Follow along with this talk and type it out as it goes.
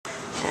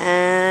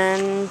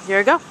here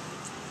we go.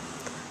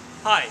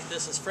 Hi,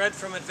 this is Fred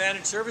from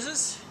Advantage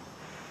Services.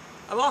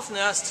 I'm often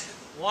asked,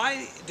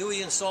 why do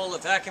we install a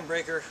vacuum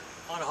breaker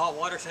on a hot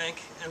water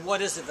tank, and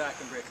what is a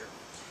vacuum breaker?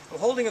 I'm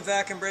holding a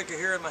vacuum breaker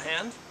here in my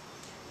hand.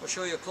 I'll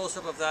show you a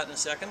close-up of that in a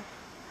second.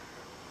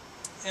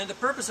 And the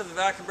purpose of the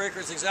vacuum breaker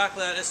is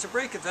exactly that. It's to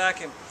break a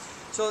vacuum.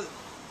 So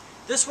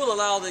this will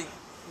allow the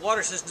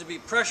water system to be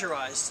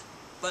pressurized,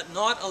 but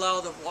not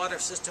allow the water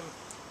system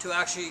to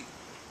actually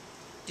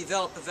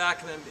develop a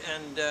vacuum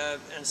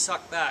and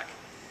suck back.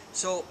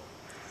 So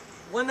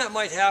when that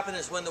might happen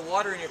is when the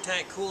water in your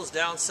tank cools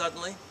down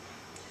suddenly,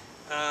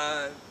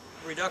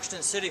 reduction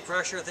in city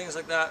pressure, things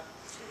like that.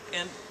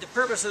 And the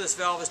purpose of this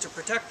valve is to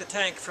protect the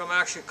tank from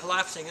actually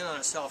collapsing in on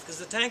itself, because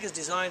the tank is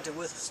designed to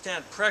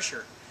withstand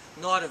pressure,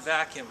 not a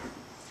vacuum.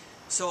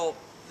 So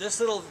this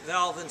little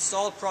valve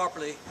installed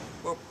properly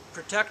will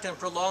protect and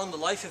prolong the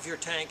life of your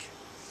tank,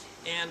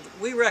 and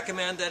we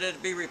recommend that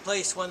it be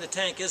replaced when the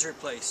tank is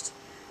replaced.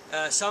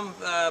 Some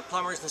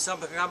plumbers and some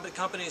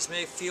companies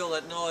may feel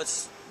that no,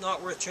 it's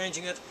not worth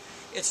changing it.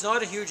 It's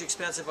not a huge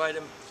expensive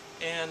item,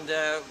 and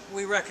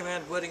we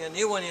recommend putting a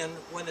new one in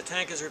when the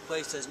tank is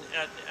replaced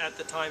at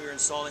the time you're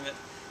installing it,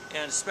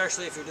 and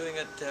especially if you're doing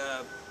it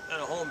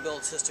on a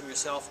home-built system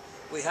yourself.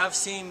 We have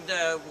seen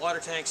water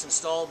tanks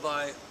installed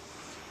by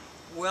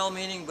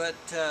well-meaning but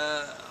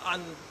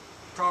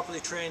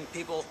unproperly trained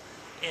people,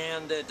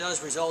 and it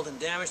does result in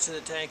damage to the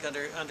tank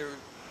under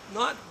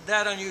not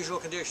that unusual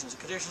conditions.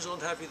 The conditions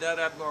don't have to be that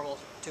abnormal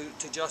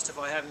to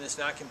justify having this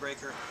vacuum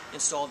breaker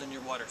installed in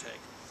your water tank.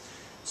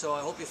 So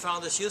I hope you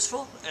found this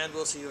useful, and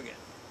we'll see you again.